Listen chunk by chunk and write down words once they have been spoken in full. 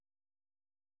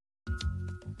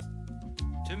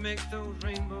to make those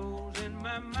rainbows in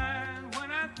my mind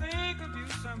when I think of you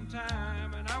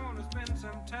sometime, and I want to spend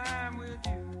some time with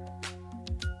you,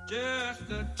 just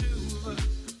the two of us.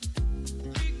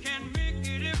 We can make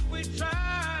it if we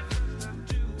try, just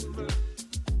the two of us.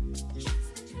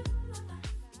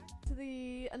 To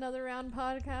the Another Round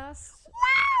podcast.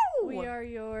 Wow! We are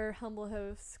your humble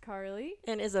hosts, Carly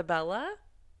and Isabella.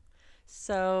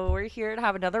 So we're here to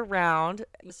have another round.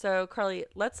 So Carly,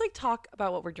 let's talk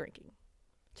about what we're drinking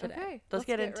today. Okay, let's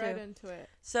get right into it.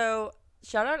 So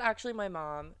shout out actually my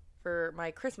mom for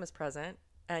my Christmas present.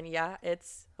 And yeah,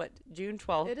 it's June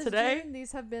 12th it is today. June.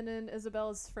 These have been in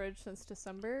Isabella's fridge since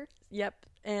December. Yep.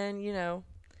 And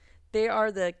they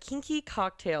are the Kinky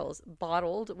cocktails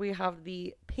bottled. We have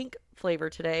the pink flavor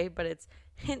today, but it's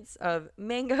hints of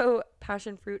mango,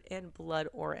 passion fruit, and blood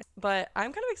orange. But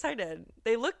I'm kind of excited.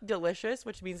 They look delicious,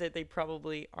 which means that they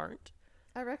probably aren't.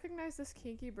 I recognize this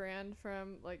Kinky brand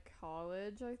from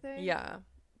college, I think. Yeah.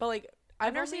 But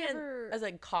I've never seen it as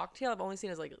a cocktail. I've only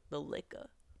seen it as the liquor.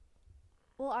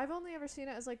 Well, I've only ever seen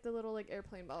it as the little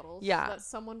airplane bottles. Yeah. That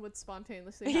someone would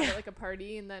spontaneously have at a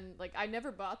party, and then I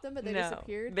never bought them, but they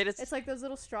disappeared. It's like those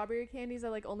little strawberry candies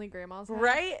that only grandmas have.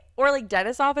 Right? Or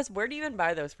dentist office. Where do you even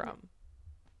buy those from?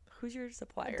 Who's your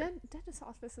supplier? Dentist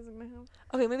office isn't gonna have.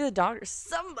 Okay, maybe the doctor.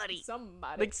 Somebody.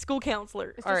 School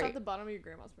counselor. It's all just right. at the bottom of your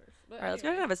grandma's purse. But all right, let's go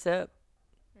ahead and have a sip.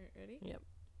 All right, ready? Yep.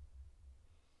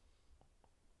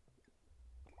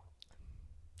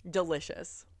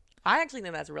 Delicious. I actually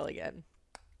think that's really good.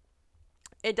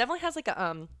 It definitely has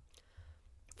a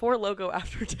Four Loko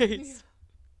aftertaste.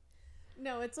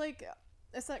 No, it's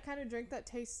it's that kind of drink that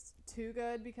tastes too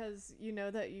good because you know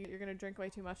that you're gonna drink way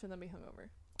too much and then be hungover.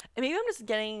 And maybe I'm just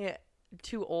getting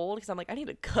too old because I'm I need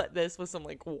to cut this with some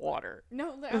water.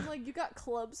 No, I'm you got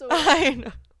clubs over. I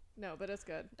know. No, but it's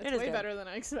good. It's way better than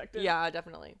I expected. Yeah,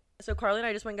 definitely. So Carly and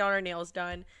I just went and got our nails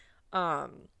done. I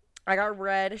got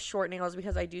red short nails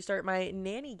because I do start my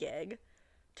nanny gig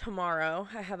tomorrow.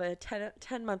 I have a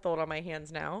 10-month-old on my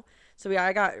hands now. So yeah,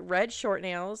 I got red short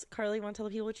nails. Carly, you want to tell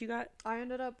the people what you got? I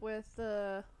ended up with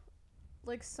the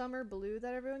summer blue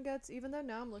that everyone gets, even though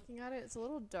now I'm looking at it, it's a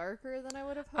little darker than I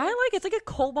would have hoped. It's a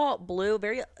cobalt blue.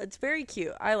 It's very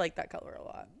cute. I like that color a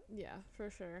lot. Yeah,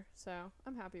 for sure. So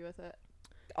I'm happy with it.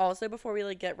 Also, before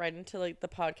we get right into the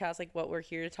podcast, what we're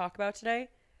here to talk about today,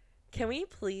 can we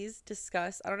please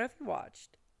discuss, I don't know if you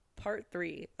watched part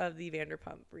 3 of the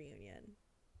Vanderpump reunion.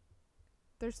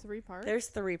 There's 3 parts? There's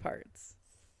 3 parts.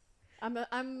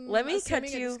 Let me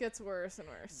cut you. It just gets worse and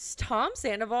worse. Tom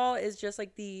Sandoval is just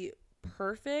the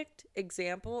perfect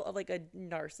example of a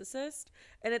narcissist,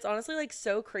 and it's honestly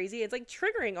so crazy. It's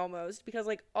triggering almost because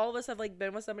all of us have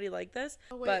been with somebody like this.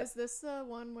 Oh wait, is this the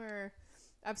one where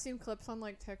I've seen clips on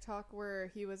TikTok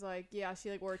where he was yeah,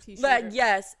 she wore a t-shirt. But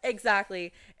yes,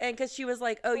 exactly. And because she was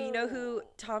oh, you know who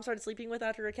Tom started sleeping with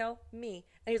after Raquel? Me.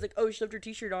 And he was oh, she left her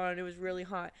t-shirt on and it was really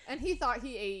hot. And he thought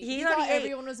he ate. He thought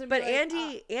everyone was gonna but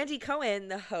be Andy Cohen,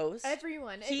 the host,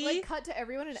 everyone, it cut to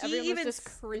everyone and everyone was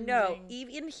just cringing. No,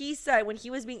 even he said when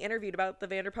he was being interviewed about the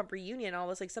Vanderpump reunion, all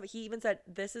this stuff, he even said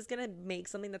this is gonna make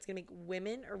something that's gonna make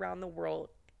women around the world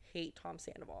hate Tom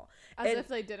Sandoval, as if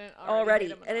they didn't already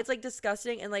hate him and it's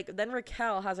disgusting. And then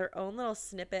Raquel has her own little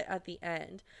snippet at the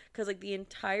end because the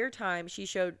entire time she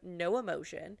showed no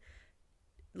emotion,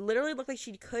 literally looked like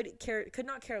she could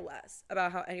not care less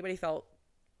about how anybody felt.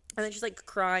 And then she's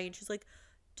crying. She's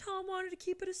Tom wanted to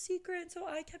keep it a secret, so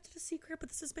I kept it a secret, but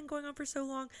this has been going on for so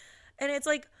long. And it's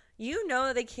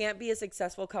that they can't be a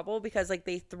successful couple because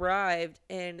they thrived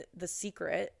in the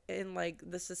secret and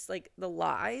this is the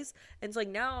lies. And it's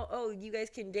now, oh, you guys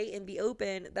can date and be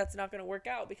open. That's not going to work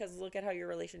out because look at how your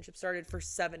relationship started for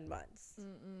 7 months.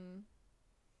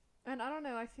 And I don't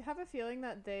know, I have a feeling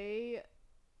that they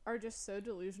are just so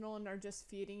delusional and are just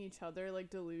feeding each other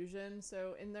delusion.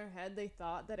 So in their head they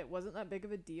thought that it wasn't that big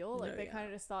of a deal. They kind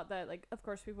of just thought that of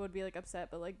course people would be upset,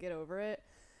 but get over it.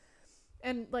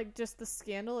 And just the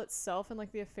scandal itself and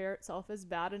the affair itself is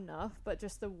bad enough, but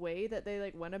just the way that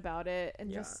they went about it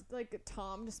and just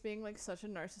Tom just being such a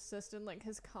narcissist and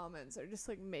his comments are just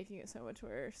making it so much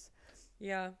worse.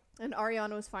 Yeah. And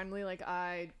Ariana was finally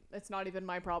it's not even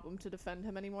my problem to defend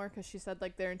him anymore, because she said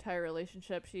their entire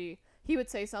relationship he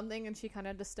would say something and she kind of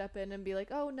had to step in and be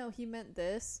oh no, he meant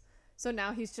this. So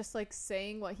now he's just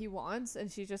saying what he wants,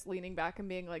 and she's just leaning back and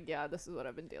being yeah, this is what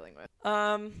I've been dealing with.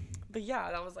 But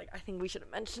yeah, that was I think we should have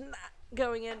mentioned that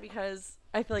going in because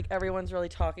I feel everyone's really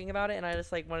talking about it, and I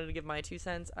just wanted to give my 2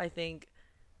 cents. I think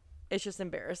it's just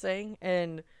embarrassing,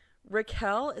 and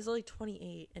Raquel is only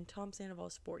 28 and Tom Sandoval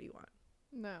is 41.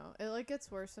 No, it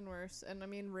gets worse and worse, and I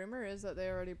mean, rumor is that they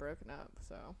already broken up,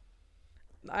 so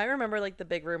I remember like the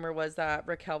big rumor was that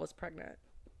Raquel was pregnant.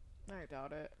 I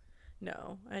doubt it.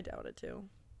 No, I doubt it too.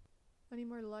 Any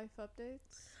more life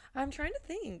updates? I'm trying to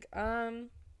think.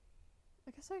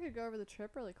 I guess I could go over the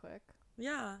trip really quick.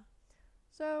 Yeah.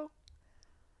 So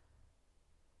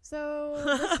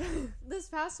this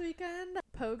past weekend,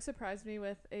 Pogue surprised me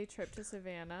with a trip to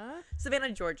Savannah,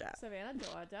 Georgia.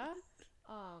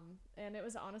 And it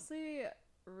was honestly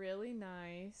really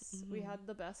nice. Mm-hmm. We had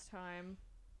the best time.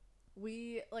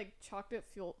 We like chalked it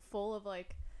full of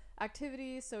like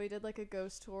activities. So we did like a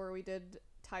ghost tour. We did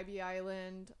Tybee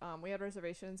Island. We had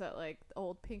reservations at like the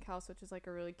Old Pink House, which is like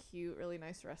a really cute, really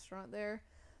nice restaurant there.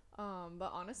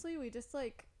 But honestly, we just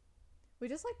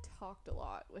talked a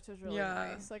lot, which was really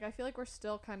nice. Like, I feel like we're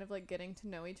still kind of like getting to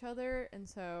know each other, and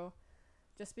so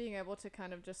just being able to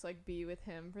kind of just like be with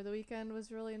him for the weekend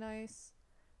was really nice.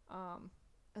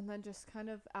 And then just kind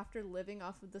of after living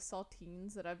off of the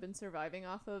saltines that I've been surviving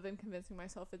off of and convincing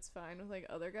myself it's fine with like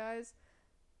other guys,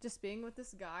 just being with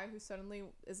this guy who suddenly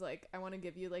is like, I want to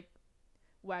give you like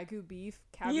Wagyu beef,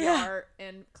 caviar,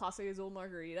 and Clase Azul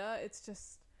margarita. It's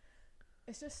just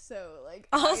so like.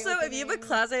 Also, if you have a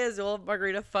Clase Azul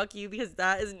margarita, fuck you, because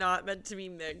that is not meant to be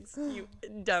mixed. You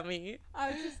dummy.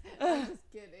 I'm just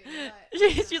kidding.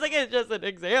 But, she's like, it's just an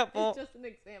example. It's just an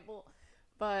example.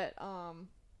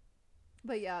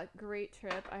 But yeah, great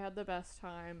trip. I had the best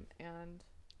time, and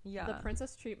the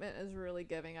princess treatment is really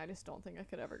giving. I just don't think I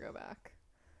could ever go back.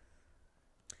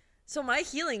 So my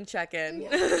healing check-in.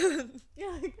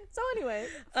 Yeah. So anyway.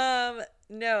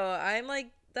 No, I'm like,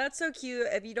 that's so cute.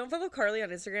 If you don't follow Carly on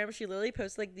Instagram, she literally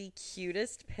posts like the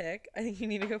cutest pic. I think you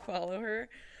need to go follow her.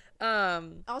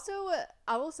 Also,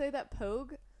 I will say that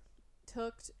Pogue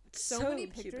took so many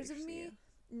pictures of me.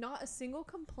 Not a single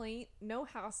complaint, no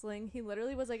hassling. He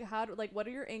literally was like, what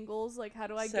are your angles? Like, how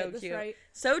do I get this right?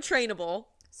 So trainable.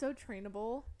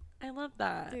 I love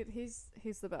that. Dude,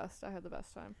 he's the best. I had the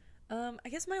best time. I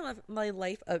guess my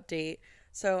life update.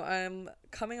 So I'm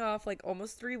coming off like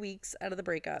almost 3 weeks out of the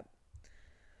breakup.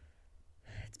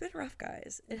 It's been rough,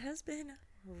 guys. It has been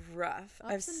rough.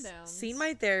 Ups and downs. Seen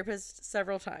my therapist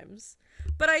several times,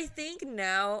 but I think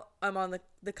now I'm on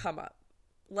the come up.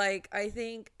 Like, I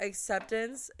think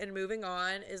acceptance and moving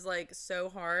on is like so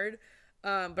hard.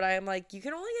 But I am like, you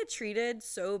can only get treated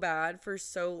so bad for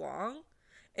so long,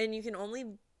 and you can only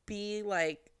be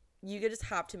like, you just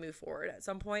have to move forward at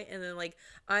some point. And then like,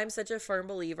 I'm such a firm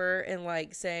believer in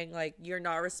like saying like, you're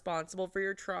not responsible for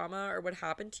your trauma or what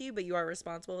happened to you, but you are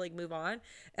responsible to like move on.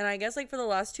 And I guess like for the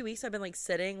last 2 weeks, I've been like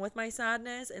sitting with my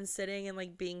sadness and sitting and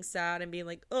like being sad and being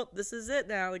like, oh, this is it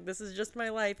now. Like, this is just my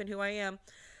life and who I am.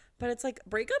 But it's like,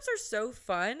 breakups are so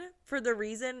fun for the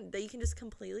reason that you can just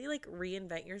completely like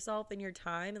reinvent yourself in your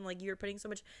time. And like, you're putting so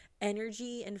much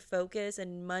energy and focus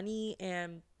and money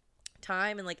and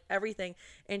time and like everything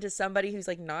into somebody who's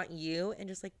like not you, and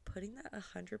just like putting that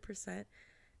 100%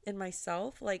 in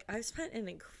myself. Like, I've spent an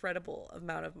incredible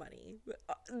amount of money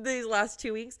these last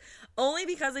 2 weeks, only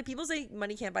because like people say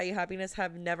money can't buy you happiness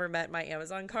have never met my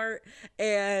Amazon cart.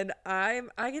 And I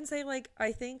can say like,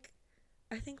 I think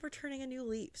we're turning a new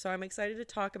leaf. So I'm excited to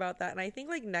talk about that. And I think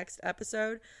like next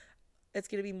episode, it's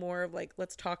going to be more of like,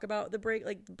 let's talk about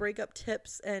the breakup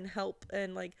tips and help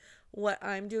and like what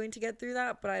I'm doing to get through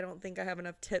that. But I don't think I have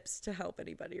enough tips to help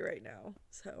anybody right now.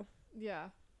 So yeah,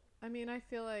 I mean, I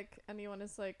feel like anyone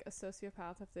is like a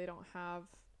sociopath if they don't have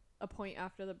a point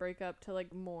after the breakup to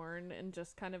like mourn and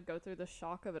just kind of go through the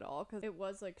shock of it all, because it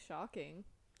was like shocking.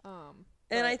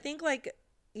 And I think like,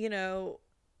 you know,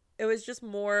 it was just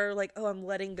more like, oh, I'm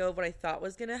letting go of what I thought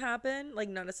was going to happen. Like,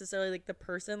 not necessarily like the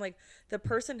person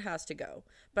has to go.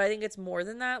 But I think it's more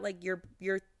than that. Like, you're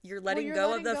letting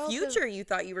go of the future you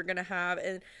thought you were going to have,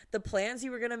 and the plans you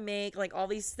were going to make, like all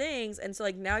these things. And so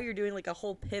like now you're doing like a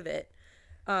whole pivot.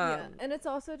 Yeah. And it's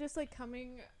also just like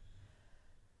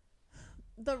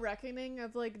the reckoning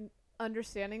of like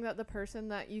understanding that the person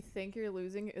that you think you're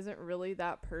losing isn't really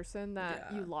that person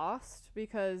that you lost,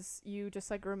 because you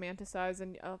just like romanticize.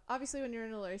 And obviously when you're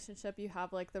in a relationship, you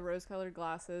have like the rose-colored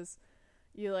glasses,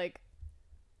 you like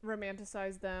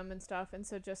romanticize them and stuff. And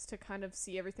so just to kind of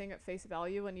see everything at face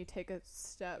value when you take a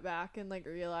step back and like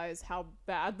realize how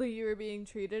badly you were being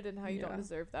treated and how you don't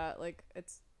deserve that, like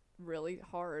it's really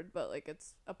hard, but like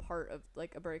it's a part of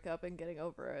like a breakup and getting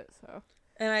over it. So,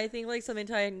 and I think like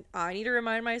something I need to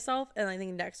remind myself, and I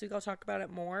think next week I'll talk about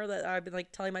it more, that I've been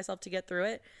like telling myself to get through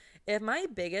it. If my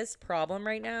biggest problem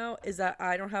right now is that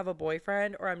I don't have a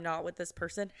boyfriend or I'm not with this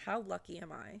person, how lucky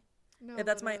am I? No, if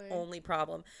that's literally. My only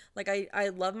problem. Like I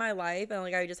love my life, and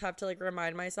like I just have to like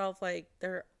remind myself like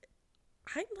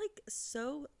I'm like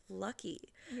so lucky.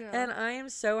 Yeah. And I am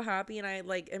so happy, and I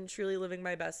like am truly living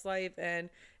my best life, and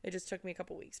it just took me a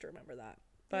couple weeks to remember that.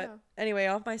 But anyway,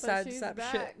 off my sad shit.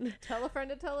 Tell a friend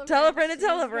to tell a friend. Tell a friend to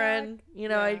tell a She's friend. back. You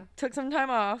know, I took some time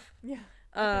off. Yeah.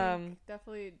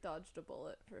 Definitely dodged a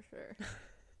bullet for sure.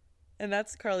 And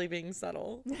that's Carly being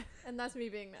subtle. And that's me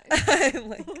being nice.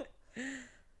 Like,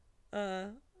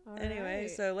 anyway,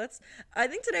 so I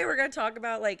think today we're going to talk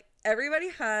about, like, everybody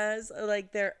has,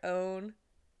 like, their own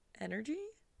energy.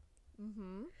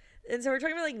 Mm-hmm. And so we're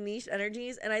talking about, like, niche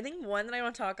energies. And I think one that I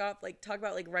want to talk about,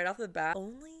 like, right off the bat,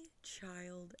 only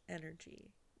child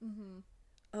energy. Mm-hmm.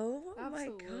 Oh,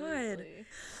 absolutely. My God.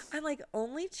 I'm like,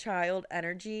 only child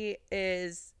energy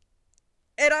is...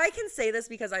 And I can say this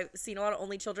because I've seen a lot of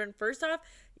only children. First off,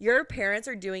 your parents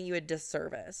are doing you a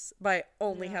disservice by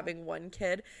only having one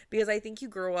kid, because I think you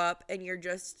grow up and you're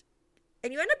just,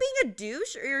 and you end up being a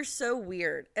douche, or you're so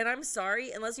weird. And I'm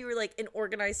sorry, unless you were like in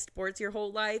organized sports your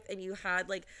whole life and you had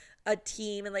like a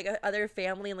team and like other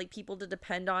family and like people to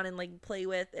depend on and like play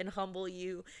with and humble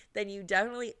you, then you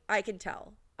definitely, I can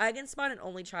tell. I can spot an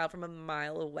only child from a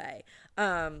mile away.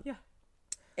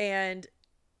 And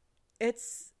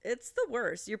it's the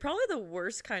worst. You're probably the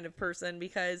worst kind of person,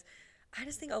 because I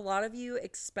just think a lot of you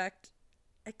expect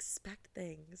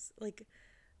things. Like,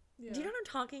 do you know what I'm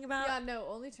talking about? Yeah, no,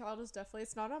 only child is definitely,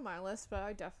 it's not on my list, but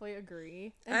I definitely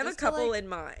agree. And I have a couple in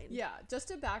mind. Yeah, just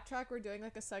to backtrack, we're doing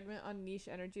like a segment on niche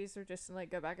energies, or just to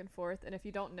like go back and forth. And if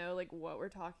you don't know like what we're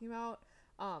talking about,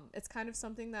 it's kind of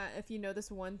something that if you know this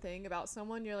one thing about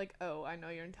someone, you're like, oh, I know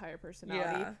your entire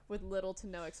personality, with little to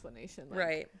no explanation. Like,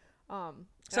 right.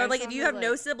 So like if you have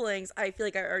no siblings, I feel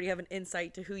like I already have an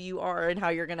insight to who you are and how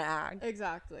you're gonna act.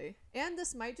 Exactly. And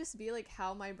this might just be like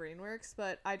how my brain works,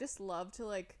 but I just love to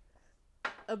like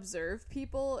observe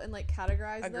people and like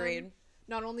categorize them,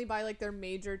 not only by like their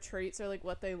major traits or like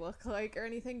what they look like or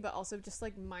anything, but also just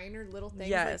like minor little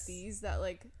things like these that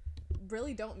like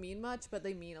really don't mean much, but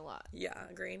they mean a lot. Yeah,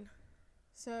 agreed.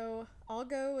 So I'll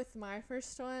go with my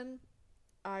first one.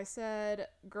 I said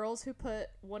girls who put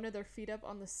one of their feet up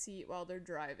on the seat while they're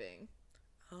driving.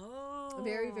 Oh.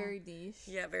 Very, very niche.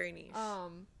 Yeah, very niche.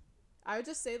 I would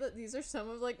just say that these are some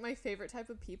of like my favorite type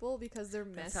of people, because they're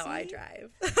messy. That's how I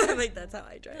drive. Like, that's how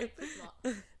I drive.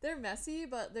 They're messy,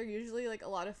 but they're usually like a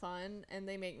lot of fun, and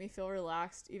they make me feel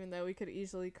relaxed, even though we could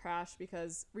easily crash,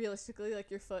 because realistically,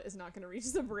 like, your foot is not going to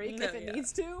reach the brake if it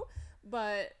needs to.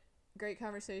 But great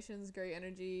conversations, great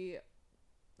energy.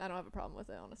 I don't have a problem with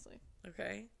it, honestly.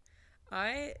 Okay.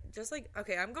 I just like,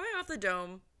 okay, I'm going off the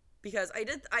dome, because I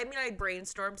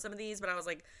brainstormed some of these, but I was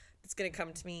like, it's going to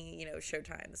come to me, you know,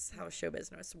 showtime. This is how show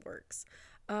business works.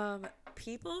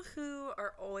 People who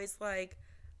are always like,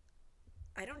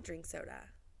 I don't drink soda.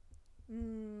 I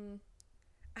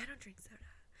don't drink soda.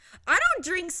 I don't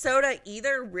drink soda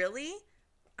either, really.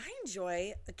 I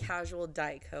enjoy a casual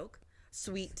Diet Coke,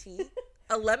 sweet tea.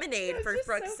 A lemonade, for fuck's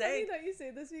sake. It's so funny that you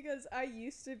say this, because I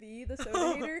used to be the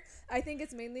soda hater. I think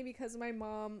it's mainly because my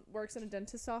mom works in a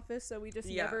dentist's office, so we just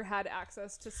never had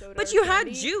access to soda. But you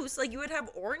had juice. Like, you would have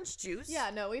orange juice.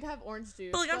 Yeah, no, we'd have orange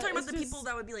juice. But like, I'm talking about the people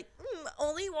that would be like,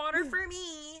 only water for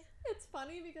me. It's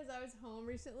funny because I was home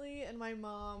recently, and my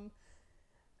mom...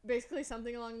 basically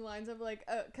something along the lines of like,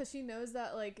 because she knows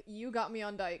that like you got me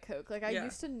on Diet Coke. Like I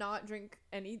used to not drink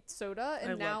any soda,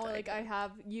 and now like I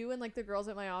have you and like the girls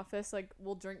at my office like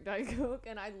will drink Diet Coke,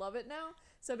 and I love it now.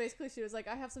 So basically she was like,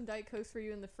 I have some Diet Cokes for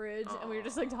you in the fridge. Aww. And we were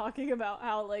just like talking about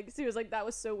how like she was like, that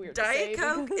was so weird. Diet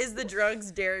Coke is the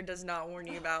drugs Dare does not warn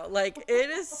you about. Like, it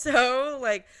is so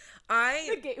like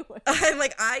the gateway. I'm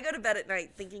like, I go to bed at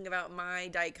night thinking about my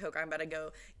Diet Coke I'm about to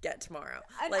go get tomorrow.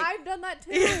 And like, I've done that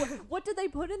too. What did they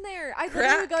put in there? I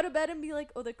literally would go to bed and be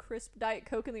like, oh, the crisp Diet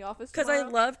Coke in the office tomorrow.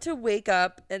 Because I love to wake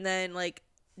up and then like,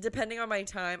 depending on my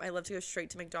time, I love to go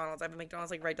straight to McDonald's. I have a McDonald's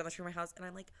like right down the street from my house, and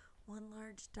I'm like, one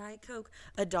large Diet Coke,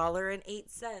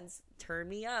 $1.08. Turn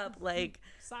me up. Like,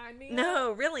 sign me up.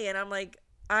 No, really. And I'm like,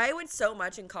 I went so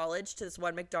much in college to this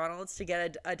one McDonald's to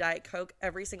get a Diet Coke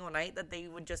every single night that they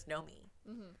would just know me.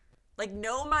 Mm-hmm. Like,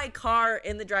 know my car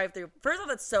in the drive-thru. First of all,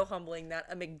 that's so humbling that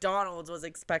a McDonald's was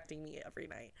expecting me every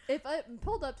night. If I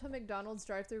pulled up to a McDonald's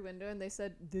drive-thru window and they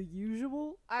said, the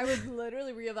usual, I would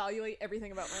literally reevaluate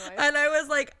everything about my life. And I was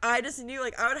like, I just knew,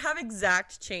 like, I would have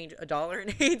exact change,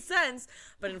 $1.08,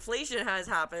 but inflation has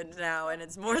happened now, and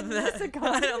it's more than that.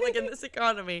 I don't like in this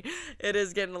economy, it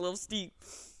is getting a little steep.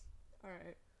 All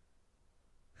right.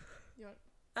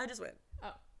 I just went.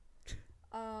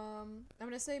 I'm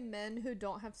gonna say men who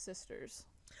don't have sisters.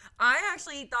 I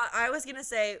actually thought I was gonna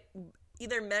say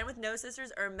either men with no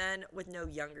sisters or men with no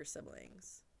younger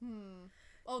siblings.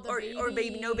 or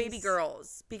no baby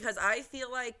girls, because I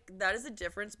feel like that is the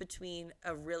difference between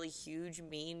a really huge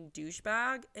mean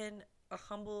douchebag and a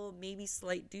humble, maybe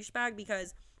slight douchebag.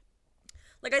 Because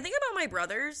like, I think about my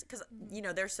brothers, because, you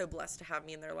know, they're so blessed to have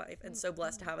me in their life and so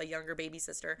blessed to have a younger baby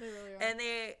sister. They really are. And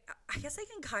I guess they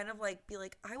can kind of, like, be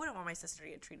like, I wouldn't want my sister to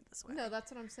get treated this way. No,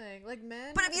 that's what I'm saying. Like,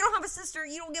 men... But if you don't have a sister,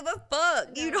 you don't give a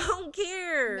fuck. No. You don't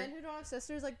care. Men who don't have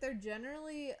sisters, like, they're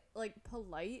generally, like,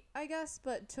 polite, I guess,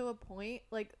 but to a point.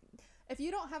 Like, if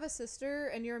you don't have a sister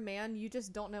and you're a man, you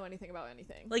just don't know anything about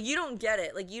anything. Like, you don't get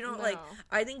it. Like, you don't, like...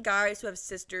 I think guys who have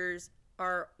sisters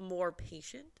are more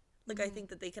patient. Like, I think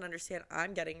that they can understand,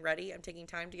 I'm getting ready. I'm taking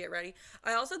time to get ready.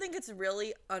 I also think it's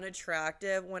really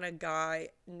unattractive when a guy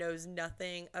knows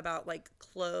nothing about, like,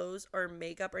 clothes or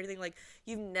makeup or anything. Like,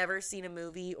 you've never seen a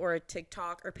movie or a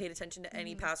TikTok or paid attention to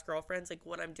any past girlfriends, like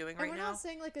what I'm doing right now. And we're not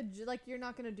saying, like, you're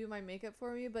not going to do my makeup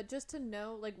for me, but just to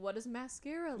know, like, what does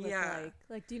mascara look like?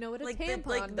 Like, do you know what a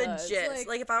tampon does? The gist.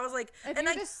 Like, if I was, like... If and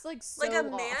you're just, like, so like, a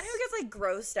lost. man who gets, like,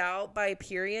 grossed out by a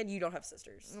period, you don't have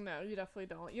sisters. No, you definitely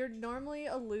don't. You're normally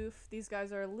aloof. These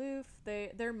guys are aloof.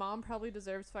 Their mom probably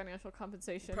deserves financial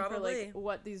compensation for like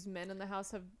what these men in the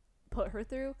house have put her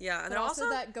through. Yeah, and but also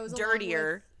that goes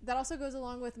dirtier. That also goes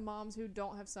along with moms who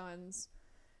don't have sons,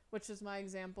 which is my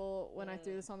example when I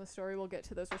threw this on the story. We'll get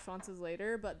to those responses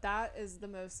later, but that is the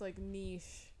most like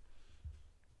niche.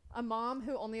 A mom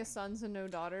who only has sons and no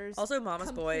daughters. Also, mama's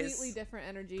boys. Completely different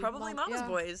energy. Probably mama's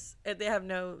boys. They have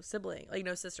no sibling, like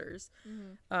no sisters.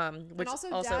 Mm-hmm. Which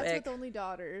and also dads with only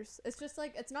daughters. It's just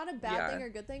like, it's not a bad thing or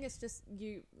good thing. It's just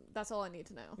that's all I need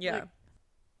to know. Yeah. Like,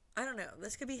 I don't know.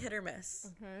 This could be hit or miss.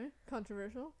 Okay.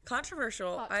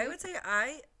 Controversial. I would say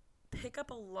I pick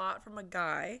up a lot from a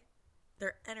guy,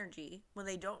 their energy, when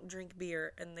they don't drink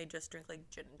beer and they just drink like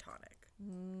gin and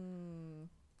tonic.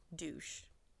 Douche.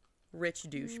 Rich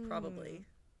douche, probably.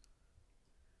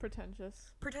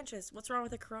 Pretentious. What's wrong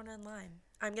with a Corona and lime?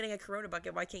 I'm getting a Corona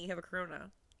bucket. Why can't you have a Corona?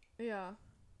 Yeah.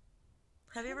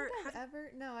 Have you ever?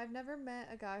 No, I've never met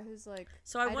a guy who's like.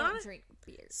 So I don't drink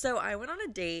beer. So I went on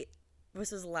a date.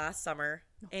 This was last summer,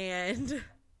 and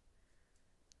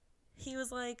he was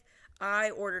like, I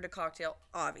ordered a cocktail,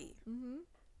 Avi,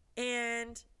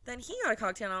 and then he got a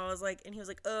cocktail, and I was like, and he was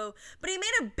like, oh, but he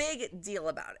made a big deal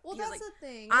about it. Well, that's the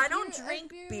thing. I don't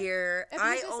drink beer.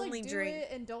 I only drink it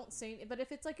and don't say it. But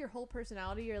if it's like your whole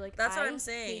personality, you're like, that's what I'm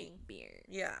saying. Hate beer.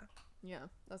 Yeah. Yeah,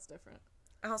 that's different.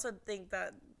 I also think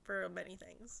that for many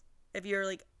things, if you're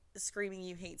like screaming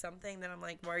you hate something, then I'm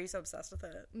like, why are you so obsessed with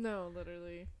it? No,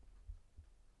 literally.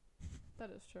 That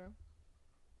is true.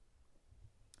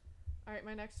 All right,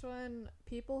 my next one.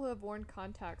 People who have worn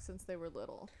contacts since they were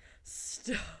little.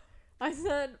 Stop. I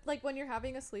said, like, when you're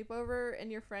having a sleepover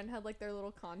and your friend had, like, their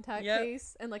little contact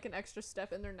case and, like, an extra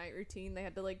step in their night routine. They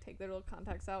had to, like, take their little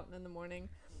contacts out and in the morning.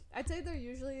 I'd say they're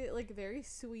usually, like, very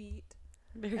sweet.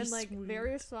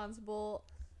 Very responsible.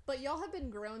 But y'all have been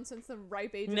grown since the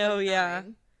ripe age of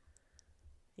 9.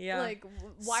 Yeah. Like,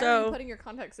 why are you putting your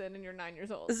contacts in and you're 9 years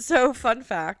old? So, fun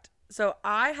fact. So,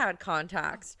 I had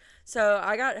contacts. So,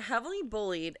 I got heavily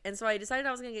bullied. And so, I decided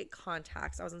I was going to get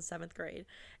contacts. I was in 7th grade.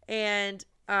 And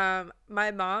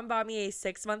my mom bought me a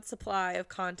 6-month supply of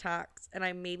contacts. And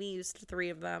I maybe used 3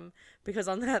 of them. Because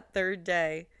on that 3rd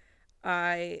day,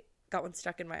 I got one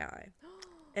stuck in my eye.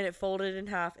 And it folded in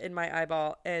half in my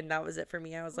eyeball. And that was it for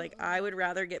me. I was like, I would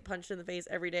rather get punched in the face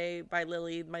every day by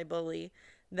Lily, my bully,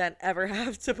 than ever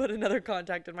have to put another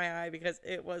contact in my eye, because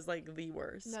it was like the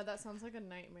worst. No, that sounds like a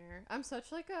nightmare. I'm such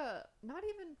like a, not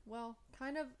even, well,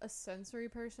 kind of a sensory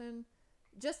person.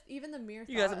 Just even the mere thought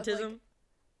you got some tism? Like,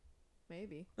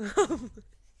 maybe. I'm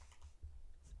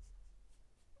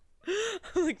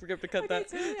like, we're gonna have to cut that.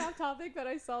 It's really off topic, but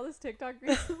I saw this TikTok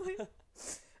recently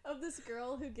of this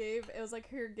girl who it was like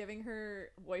her giving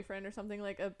her boyfriend or something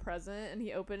like a present, and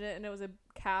he opened it and it was a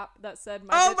cap that said,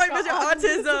 my bitch got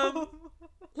autism.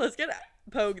 Let's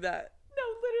poke that. No,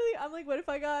 literally, I'm like, what if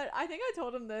I think I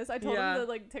told him this. I told him the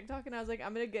like TikTok, and I was like,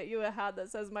 I'm gonna get you a hat that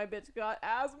says my bitch got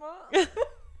asthma.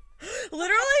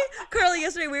 Literally, Carly,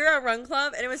 yesterday we were at Run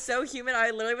Club and it was so humid.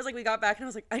 I literally was like, we got back and I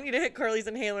was like, I need to hit Carly's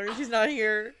inhaler and she's not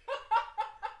here.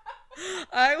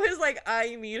 I was like,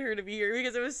 I need her to be here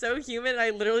because it was so humid and I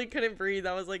literally couldn't breathe.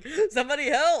 I was like, somebody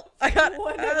help. I got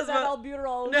asthma.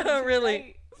 Albuterol. No,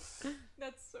 really.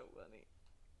 That's so funny.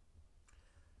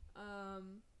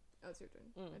 Oh, it's your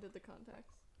turn. I did the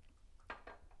contacts.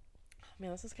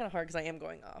 Man, this is kind of hard because I am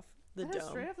going off the dome.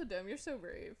 Straight off the dome. You're so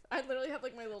brave. I literally have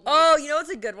like my little. Oh, you know what's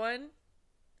a good one?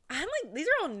 I'm like, these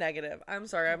are all negative. I'm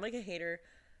sorry. I'm like a hater.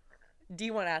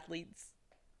 D1 athletes.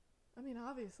 I mean,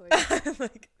 obviously.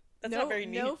 Like, that's not very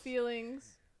neat. No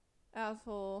feelings,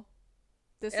 asshole.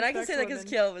 And I can say that because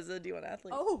Caleb is a D1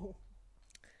 athlete. Oh.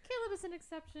 Caleb is an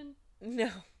exception. No.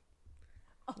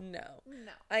 Oh, no.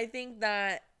 No. I think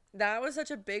that was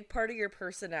such a big part of your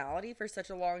personality for such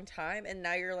a long time, and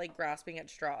now you're like grasping at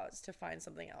straws to find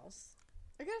something else.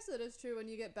 I guess it is true when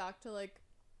you get back to like.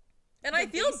 And I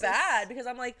feel bad because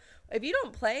I'm like, if you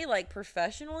don't play like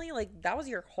professionally, like that was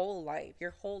your whole life.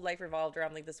 Your whole life revolved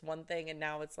around like this one thing, and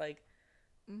now it's like,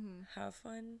 have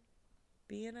fun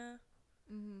being a.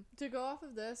 To go off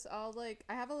of this, I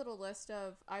have a little list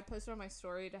of, I posted on my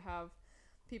story to have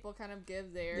people kind of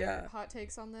give their hot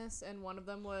takes on this, and one of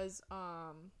them was,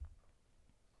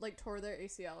 like, tore their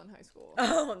ACL in high school.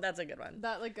 Oh, that's a good one.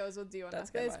 That, like, goes with D1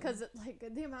 athletes, because, like,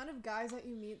 the amount of guys that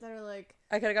you meet that are like,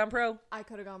 I could have gone pro.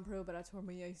 But I tore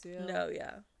my ACL. No,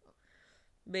 yeah.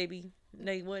 Baby,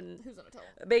 no, you wouldn't. Who's gonna tell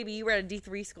them? Baby, you were at a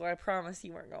D3 school. I promise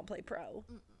you weren't gonna play pro.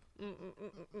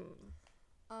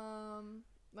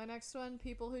 My next one,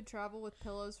 people who travel with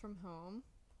pillows from home.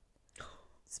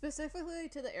 Specifically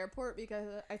to the airport, because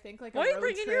I think, like, why are you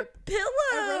bringing your pillow?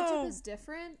 A road trip is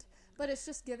different, but it's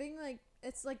just giving, like,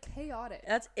 it's, like, chaotic.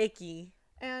 That's icky.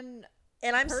 And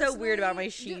I'm so weird about my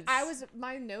sheets.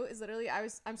 My note is literally,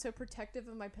 I'm so protective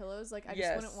of my pillows, like, I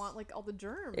just wouldn't want, like, all the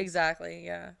germs. Exactly,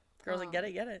 yeah. Girls, like, get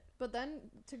it. But then,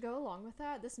 to go along with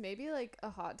that, this may be, like, a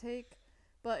hot take,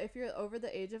 but if you're over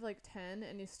the age of, like, 10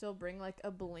 and you still bring, like, a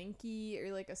Blinky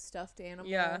or, like, a stuffed animal.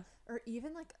 Yeah. Or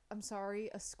even, like, a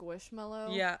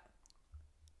Squishmallow. Yeah.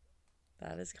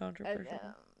 That is controversial.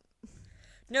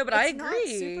 No, but I agree.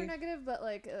 It's not super negative, but,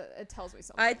 like, it tells me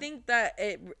something. I think that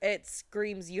it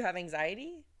screams you have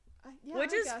anxiety.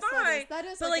 Which is fine. That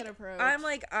is but, like, an approach. I'm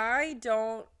like, I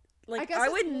don't... Like, I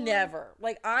would never.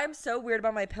 Like, I'm so weird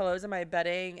about my pillows and my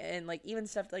bedding and, like, even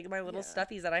stuff, like, my little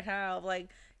stuffies that I have. Like...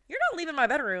 You're not leaving my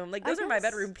bedroom. Like, those are my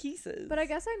bedroom pieces. But I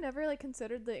guess I never, like,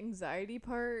 considered the anxiety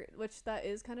part, which that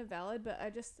is kind of valid. But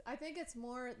I think it's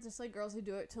more just, like, girls who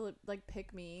do it to, like,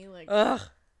 pick me. Like, ugh.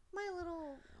 My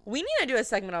little... We need to do a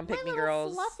segment on pick me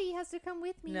girls. Fluffy has to come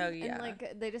with me. No, yeah. And,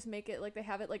 like, they just make it, like, they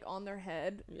have it, like, on their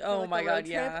head. Oh, like, my God,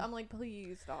 yeah. I'm like,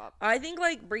 please stop. I think,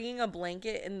 like, bringing a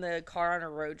blanket in the car on a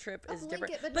road trip is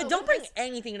different. But no, don't bring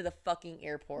anything to the fucking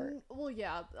airport. Well,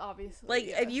 yeah, obviously. Like,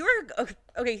 yes. if you were...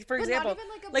 Okay, for example,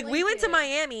 like, we went to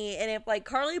Miami, and if, like,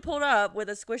 Carly pulled up with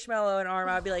a Squishmallow and arm,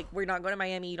 I'd be like, we're not going to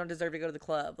Miami. You don't deserve to go to the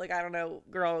club. Like, I don't know,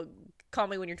 girl... Call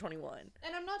me when you're 21.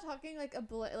 And I'm not talking like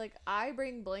I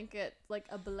bring blanket, like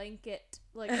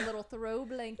a little throw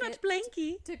blanket. Not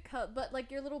blankie. To cut, but like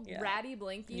your little ratty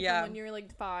blankie from when you're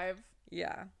like 5.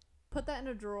 Yeah. Put that in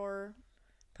a drawer.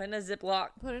 Put in a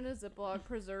Ziploc.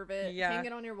 Preserve it. Yeah. Hang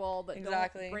it on your wall, but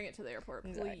don't bring it to the airport,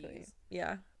 please. Exactly.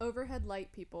 Yeah. Overhead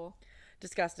light, people.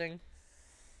 Disgusting.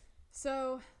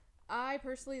 So... I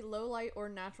personally low light or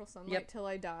natural sunlight till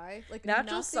I die. Like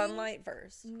natural sunlight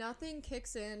first. Nothing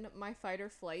kicks in my fight or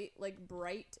flight like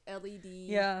bright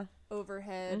LED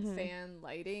overhead fan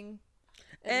lighting.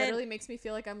 It literally makes me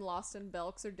feel like I'm lost in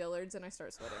Belk's or Dillard's and I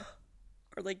start sweating.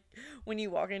 Or like when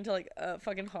you walk into like a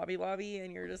fucking Hobby Lobby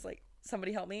and you're just like,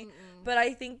 somebody help me. But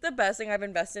I think the best thing I've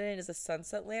invested in is a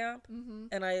sunset lamp.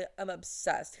 And I'm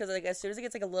obsessed because like as soon as it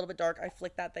gets like a little bit dark, I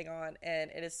flick that thing on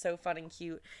and it is so fun and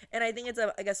cute. And I think it's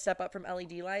a step up from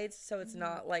LED lights, so it's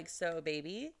not like so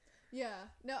baby. Yeah.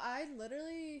 No, I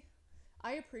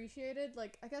appreciated,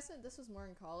 like, I guess this was more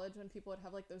in college when people would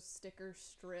have like those sticker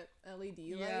strip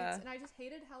LED lights, and I just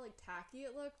hated how like tacky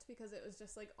it looked because it was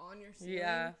just like on your ceiling.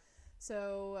 Yeah.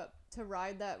 So to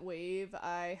ride that wave,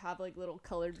 I have like little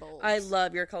colored bulbs. I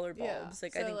love your colored bulbs.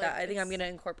 Like, so, I think I'm gonna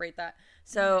incorporate that.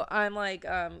 So I'm like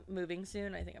moving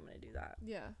soon. I think I'm gonna do that.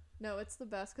 Yeah. No, it's the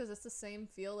best because it's the same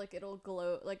feel. Like it'll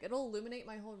glow. Like it'll illuminate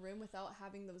my whole room without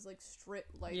having those like strip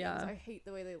lightings. Yeah. I hate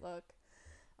the way they look.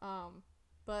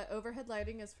 But overhead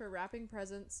lighting is for wrapping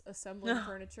presents, assembling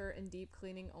furniture, and deep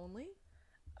cleaning only.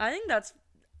 I think that's.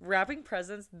 Wrapping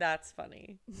presents, that's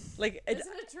funny. Like,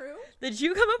 isn't it true? Did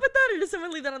you come up with that, or did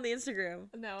someone leave that on the Instagram?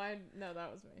 No,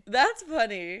 that was me. That's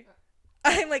funny.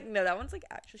 I'm like, no, that one's like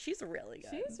actually, she's really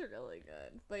good. She's really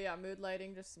good. But yeah, mood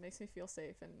lighting just makes me feel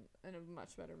safe and in a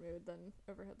much better mood than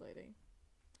overhead lighting.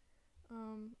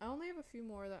 I only have a few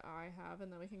more that I have,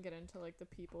 and then we can get into like the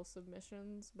people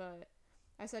submissions. But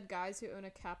I said guys who own a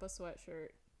Kappa sweatshirt.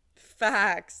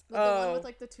 Facts. The one with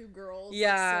like the two girls.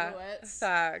 Yeah. Like, silhouettes.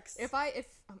 Facts. If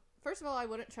first of all, I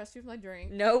wouldn't trust you with my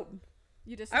drink. Nope.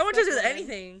 I wouldn't trust you with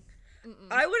anything.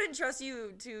 Mm-mm. I wouldn't trust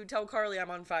you to tell Carly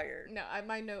I'm on fire. No,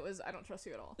 my note was I don't trust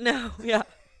you at all. No. Yeah.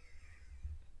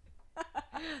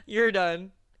 You're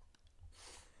done.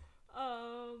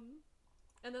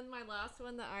 And then my last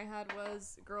one that I had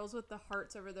was girls with the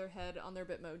hearts over their head on their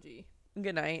Bitmoji.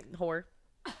 Good night, whore.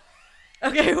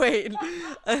 Okay, wait.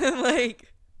 I'm like,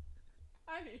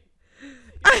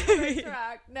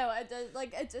 track. No, it does.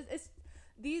 Like it's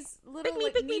these little me,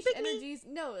 like pick me, niche pick me. energies.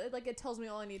 No, like it tells me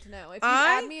all I need to know. If you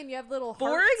add me and you have little hearts.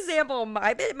 For example,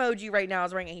 my Bitmoji right now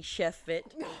is wearing a chef fit,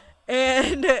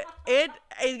 and it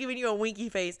is giving you a winky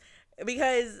face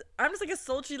because I'm just like a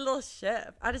sultry little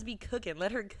chef. I just be cooking.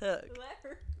 Let her cook. Let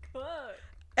her cook.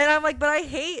 And I'm like, but I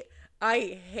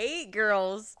hate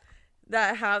girls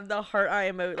that have the heart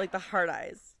eye emoji, like the heart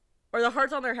eyes or the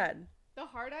hearts on their head. The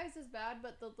heart eyes is bad,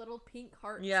 but the little pink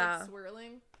hearts Yeah. like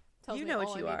swirling tells You me know all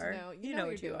what I you need are. to know. You know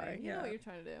what you doing. are, You know yeah. what you're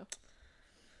trying to do.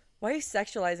 Why are you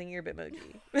sexualizing your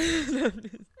Bitmoji?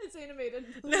 It's animated.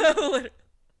 No,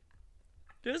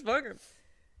 just bugger.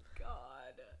 God.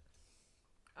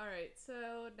 All right,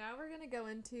 so now we're gonna go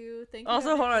into Also,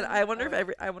 hold on. I wonder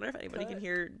everyone- if anybody can cut.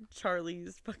 hear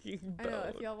Charlie's fucking I bone.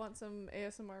 know. If y'all want some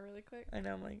ASMR really quick. I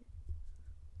know. I'm like,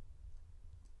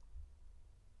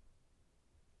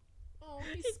 Oh,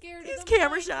 he's scared. He's of the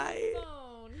camera shy.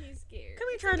 microphone. He's scared. come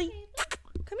here, It's Charlie. okay.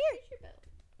 Look, Come here. here's your belt.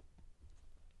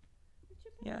 Here's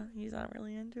your belt. Yeah, he's not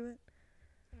really into it.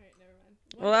 All right, never mind.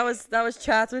 Well, that was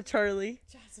chats with Charlie.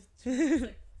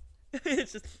 Like,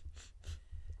 It's just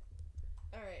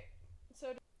all right.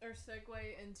 So our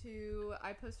segue into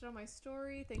I posted on my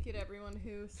story. Thank you to everyone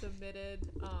who submitted.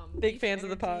 Big niche fans of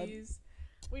the pod. energies.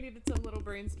 We needed some little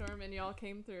brainstorm, and y'all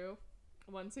came through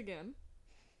once again.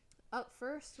 Up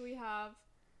first, we have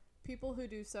people who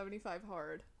do 75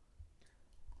 hard.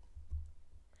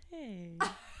 hey.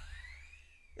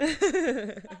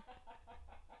 The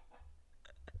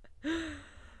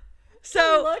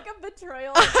So look of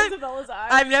betrayal in Isabella's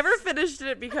eyes. I've never finished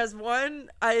it because one,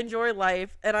 I enjoy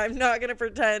life, and I'm not gonna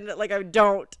pretend like I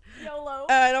don't. YOLO.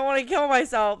 And I don't want to kill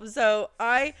myself. So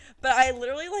I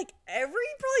literally like every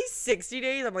probably 60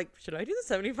 days, I'm like, should I do the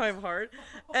 75 hard?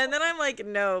 And then I'm like,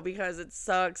 no, because it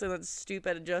sucks and it's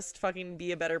stupid. Just fucking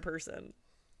be a better person.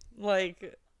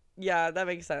 Like, yeah, that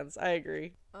makes sense. I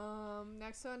agree.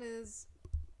 Next one is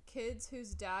kids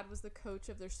whose dad was the coach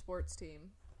of their sports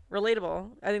team.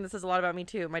 Relatable. I think this says a lot about me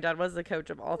too. My dad was the coach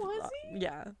of all. Was he?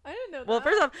 Yeah. I didn't know that. Well,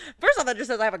 first off, that just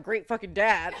says I have a great fucking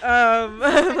dad.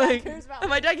 Like, cares about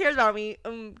my dad cares about me.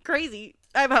 Crazy.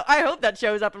 I hope that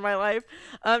shows up in my life.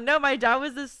 No, my dad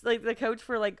was this like the coach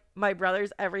for like my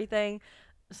brother's everything,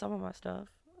 some of my stuff.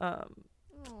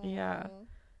 Yeah.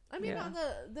 I mean, Yeah. on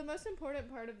the most important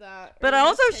part of that. But or it the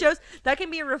also most shows that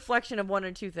can be a reflection of one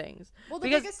or two things. Well, the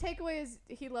because biggest takeaway is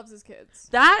he loves his kids.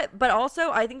 that, but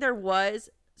also I think there was.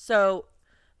 So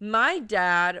my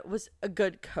dad was a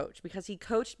good coach because he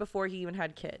coached before he even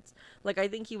had kids. Like, I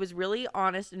think he was really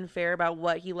honest and fair about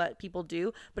what he let people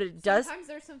do, but it does. Sometimes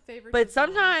there's some favoritism. But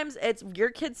sometimes it's your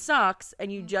kid sucks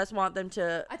and you just want them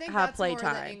to I think have that's more the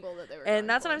playtime. angle that they were And going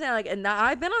that's for. what I'm saying. Like, and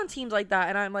I've been on teams like that,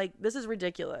 and I'm like, this is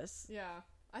ridiculous. Yeah,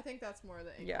 I think that's more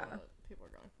the angle Yeah. that people are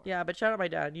going for. Yeah, but shout out my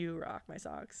dad. You rock my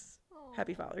socks. Aw,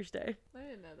 Happy Father's Day. I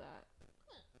didn't know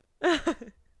that.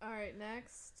 All right,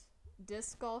 next,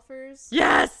 disc golfers.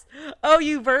 Yes. Oh,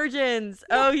 you virgins.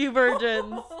 Oh, you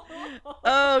virgins.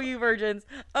 Oh, you virgins.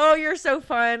 Oh, you're so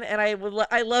fun, and I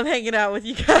love hanging out with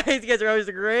you guys. You guys are always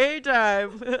a great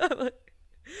time.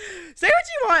 Say what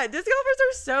you want. Disc golfers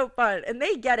are so fun, and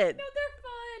they get it. No, they're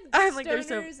fun. I'm like, they're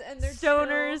so- stoners and they're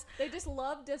stoners. chill. They just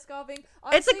love disc golfing. It's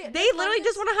Honestly, like they literally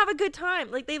just want to have a good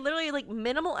time. Like, they literally like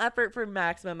minimal effort for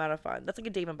maximum amount of fun. That's like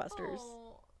a Dave and Buster's.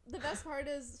 Oh, the best part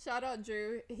is, shout out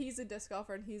Drew. He's a disc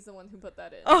golfer and he's the one who put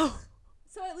that in. Oh,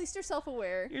 So at least you're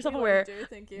self-aware. You're We self-aware. love you, Drew.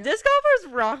 Thank you. disc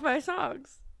golfers rock my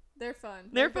socks. They're fun.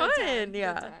 They're good fun, time,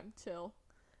 yeah. Good time. Chill.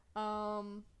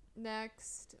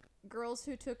 Next, girls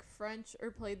who took French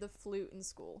or played the flute in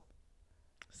school.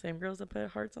 Same girls that put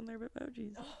hearts on their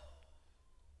emojis.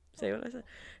 Say what I said.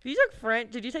 If you took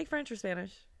French, did you take French or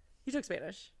Spanish? You took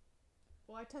Spanish.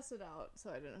 Well, I tested out, so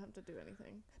I didn't have to do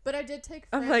anything. But I did take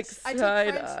French. I'm like, I took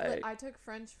side-eye. French. I took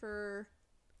French for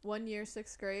 1 year,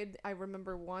 6th grade. I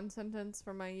remember one sentence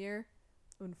from my year.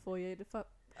 Un foyer de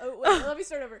Oh, wait, let me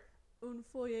start over. Un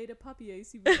foyer de papier,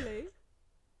 s'il vous plaît.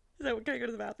 Is that what? Can I go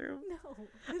to the bathroom? No.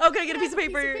 Oh, can I get a Can piece of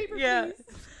paper? Yeah.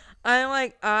 please? I'm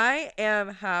like, I am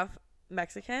half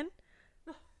Mexican.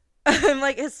 I'm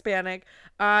like Hispanic.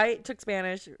 I took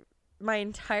Spanish my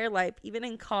entire life, even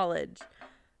in college.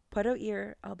 Puedo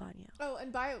ir al baño. Oh,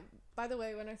 and by the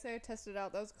way, when I say I tested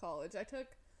out, that was college. I took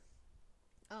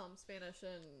Spanish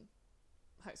in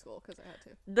high school because I had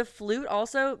to. The flute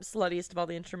also sluttiest of all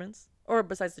the instruments, or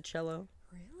besides the cello.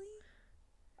 Really?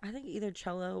 I think either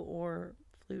cello or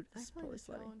flute I is played probably the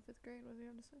cello slutty. in 5th grade. What do you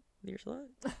have to say? You're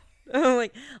slut. I'm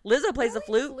like, Lizzo plays the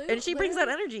Really? flute, and she brings that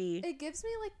energy. It gives me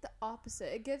like the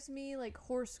opposite. It gives me like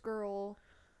horse girl.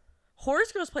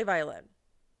 Horse girls play violin.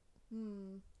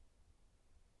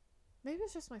 Maybe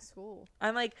it's just my school.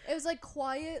 I'm like, it was like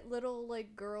quiet little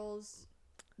like girls,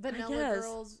 vanilla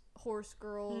girls, horse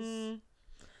girls.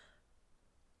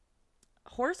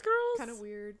 Horse girls? Kind of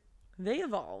weird. They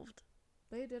evolved.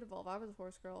 They did evolve. I was a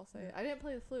horse girl, I'll say. I didn't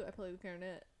play the flute. I played the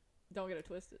clarinet. Don't get it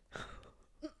twisted.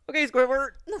 Okay,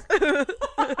 Squidward.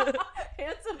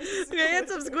 Handsome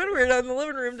Squidward in the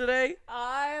living room today.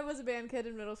 I was a band kid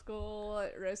in middle school.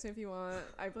 Roast me if you want.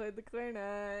 I played the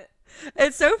clarinet.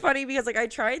 It's so funny because like I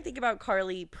try and think about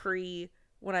Carly pre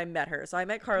when I met her. So I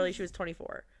met Carly, she was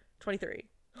 23.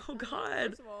 Oh God.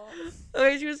 First of all.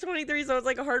 Okay, she was 23, so it's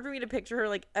like hard for me to picture her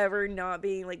like ever not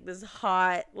being like this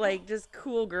hot, like just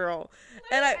cool girl.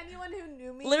 Literally, And anyone who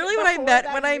knew me literally when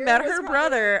I met her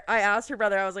brother, I asked her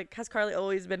brother, I was like, has Carly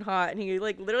always been hot? And he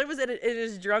like literally was in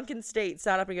his drunken state,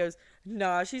 sat up and goes,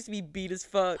 nah, she used to be beat as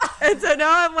fuck. And so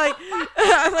now I'm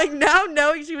like now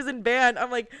knowing she was in band, I'm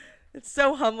like, it's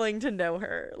so humbling to know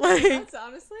her. Like that's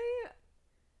honestly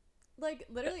like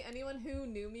literally anyone who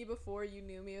knew me before you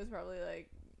knew me was probably like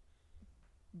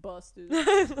busted.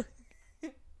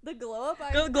 The glow up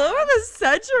of the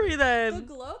century then. The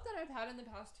glow up that I've had in the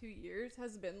past 2 years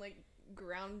has been like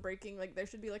groundbreaking. Like there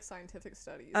should be like scientific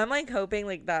studies. I'm like hoping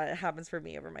like that happens for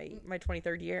me over my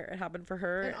 23rd year. It happened for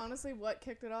her. And honestly, what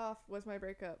kicked it off was my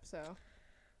breakup. So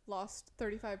lost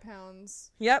 35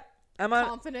 pounds. Yep.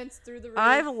 Confidence through the roof.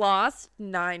 I've lost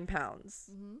 9 pounds.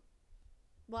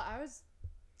 Well, I was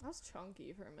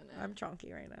chunky for a minute. I'm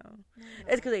chunky right now.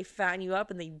 It's because they fatten you up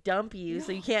and they dump you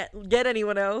so you can't get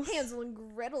anyone else. Hansel and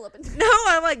Gretel up and No,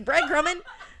 I'm like breadcrumbing,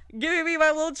 giving me my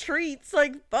little treats.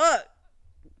 Like, fuck.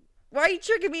 Why are you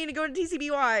tricking me into going to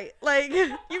TCBY? Like, you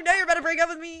know you're about to break up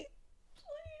with me.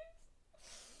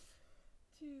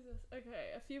 Please. Jesus. Okay,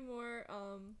 a few more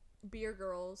beer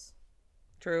girls.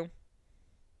 True.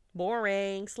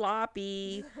 Boring,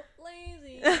 sloppy.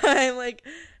 Lazy. I'm like,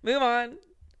 move on.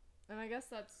 And I guess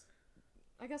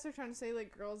they're trying to say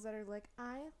like girls that are like,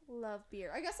 I love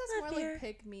beer. I guess that's more beer. like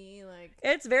pick me, like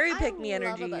it's very pick me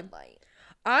energy. I love a Bud Light.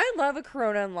 I love a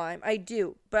Corona and lime. I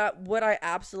do. But would I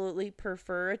absolutely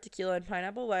prefer a tequila and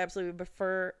pineapple? Would I absolutely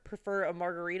prefer a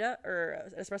margarita or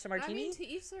an espresso martini? I mean, to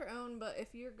each their own, but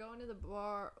if you're going to the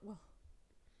bar, well,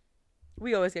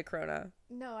 we always get Corona.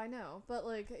 No, I know, but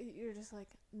like you're just like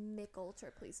Mick Ultra,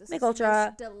 please. This Mick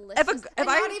Ultra, delicious. And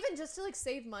not even just to like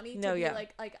save money. To be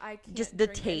like I can't just the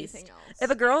drink taste. Anything else. If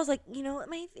a girl's like, you know what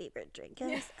my favorite drink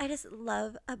is? I just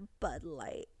love a Bud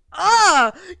Light.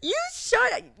 Oh, you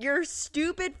shut your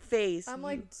stupid face. I'm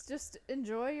like, just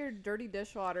enjoy your dirty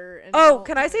dishwater. And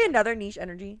can I say another niche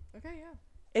energy? Okay, yeah.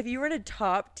 If you were in a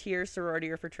top tier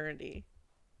sorority or fraternity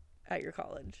at your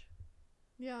college.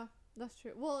 Yeah. That's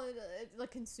true. Well, it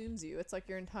like consumes you. It's like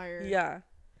your entire... Yeah.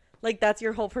 Like, that's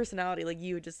your whole personality. Like,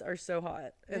 you just are so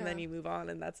hot. And then you move on,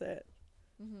 and that's it.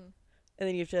 And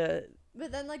then you have to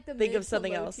but then, like, the think of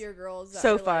something else. Tier girls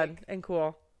so fun like, and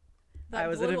cool. I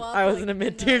was in a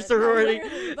mid-tier the, sorority.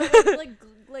 But,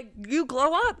 like... You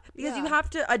glow up because you have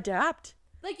to adapt.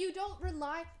 Like, you don't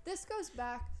rely... This goes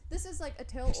back... This is, like, a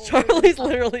tale older Charlie's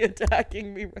literally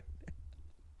attacking me right now.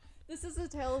 This is a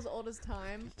tale as old as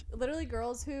time. Literally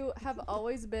girls who have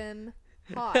always been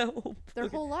hot their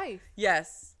whole life.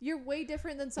 Yes. You're way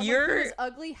different than someone who was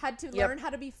ugly, had to learn how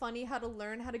to be funny, how to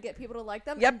learn how to get people to like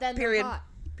them, and then they're hot.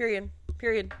 Period.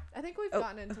 I think we've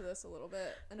gotten into this a little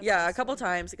bit. A couple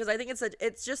times, because I think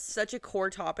it's just such a core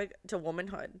topic to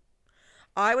womanhood.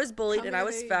 I was bullied and I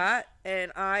was fat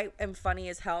and I am funny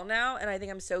as hell now and I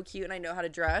think I'm so cute and I know how to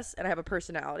dress and I have a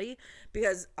personality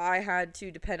because I had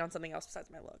to depend on something else besides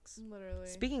my looks. Literally.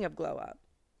 Speaking of glow up,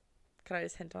 can I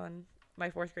just hint on my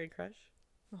 4th grade crush?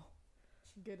 Oh,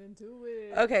 get into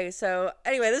it. Okay, so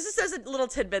anyway, this is just a little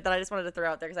tidbit that I just wanted to throw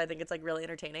out there because I think it's like really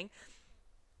entertaining.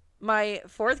 My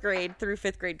 4th grade through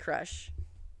 5th grade crush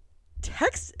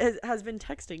has been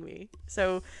texting me.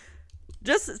 So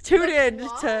just tune in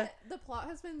to the plot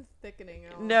has been thickening.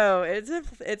 No, it's thick.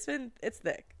 Oh, it's thick.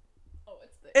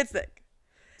 It's thick.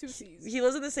 2 C's. He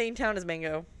lives in the same town as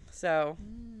Mango, so.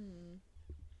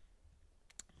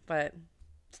 But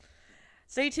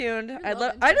stay tuned. I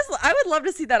would love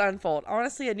to see that unfold.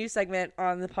 Honestly, a new segment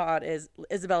on the pod is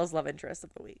Isabella's love interest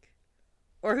of the week,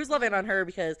 or who's loving on her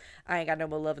because I ain't got no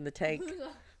more love in the tank.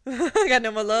 I got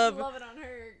no more love. Loving on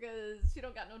her because she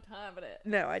don't got no time for that.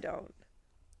 No, I don't.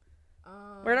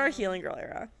 We're in our healing girl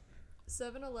era.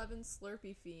 7-Eleven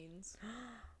Slurpee fiends.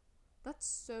 That's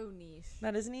so niche.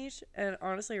 That is niche, and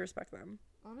honestly, I respect them.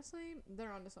 Honestly,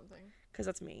 they're onto something. Because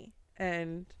that's me,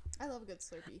 and I love a good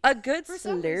Slurpee. A good For Slurpee.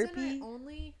 some reason,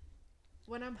 only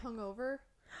when I'm hungover,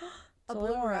 a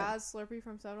blue Raz Slurpee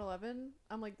from 7-Eleven,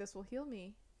 I'm like, this will heal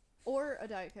me Or a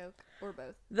Diet Coke, or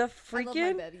both. The I love my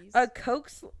freaking Betty's. a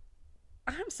Coke's.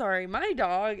 I'm sorry, my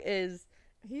dog is.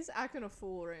 He's acting a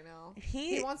fool right now.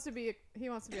 He wants to be. He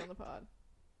wants to be on the pod.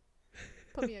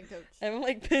 Put me in, coach. I'm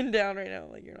like pinned down right now.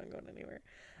 Like, you're not going anywhere.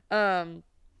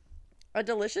 A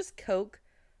delicious Coke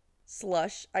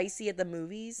slush icy at the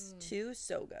movies too.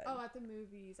 So good. Oh, at the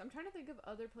movies. I'm trying to think of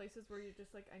other places where you're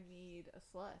just like, I need a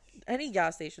slush. Any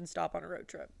gas station stop on a road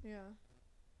trip. Yeah.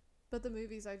 But the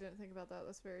movies, I didn't think about that.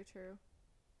 That's very true.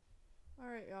 All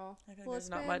right, y'all. Well, it's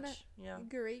not much. Yeah.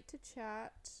 Great to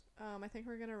chat. I think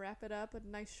we're gonna wrap it up. A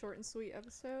nice short and sweet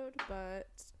episode, but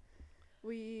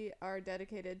we are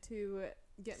dedicated to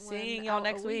getting seeing y'all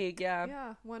next week. Yeah.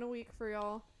 Yeah, one a week for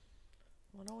y'all.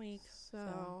 One a week.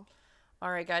 So.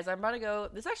 All right, guys. I'm about to go.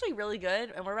 This is actually really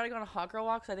good, and we're about to go on a hot girl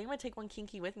walk. So I think I'm gonna take one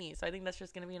kinky with me. So I think that's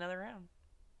just gonna be another round.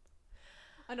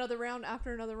 Another round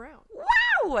after another round.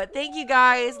 Wow! Thank you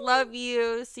guys. Love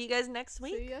you. See you guys next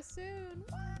week. See you soon.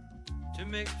 To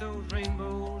make those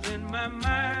rainbows in my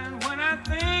mind when I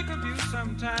think of you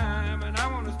sometime, and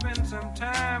I want to spend some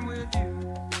time with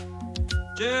you.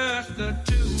 Just the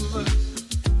two of us.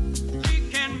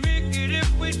 We can make it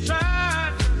if we try.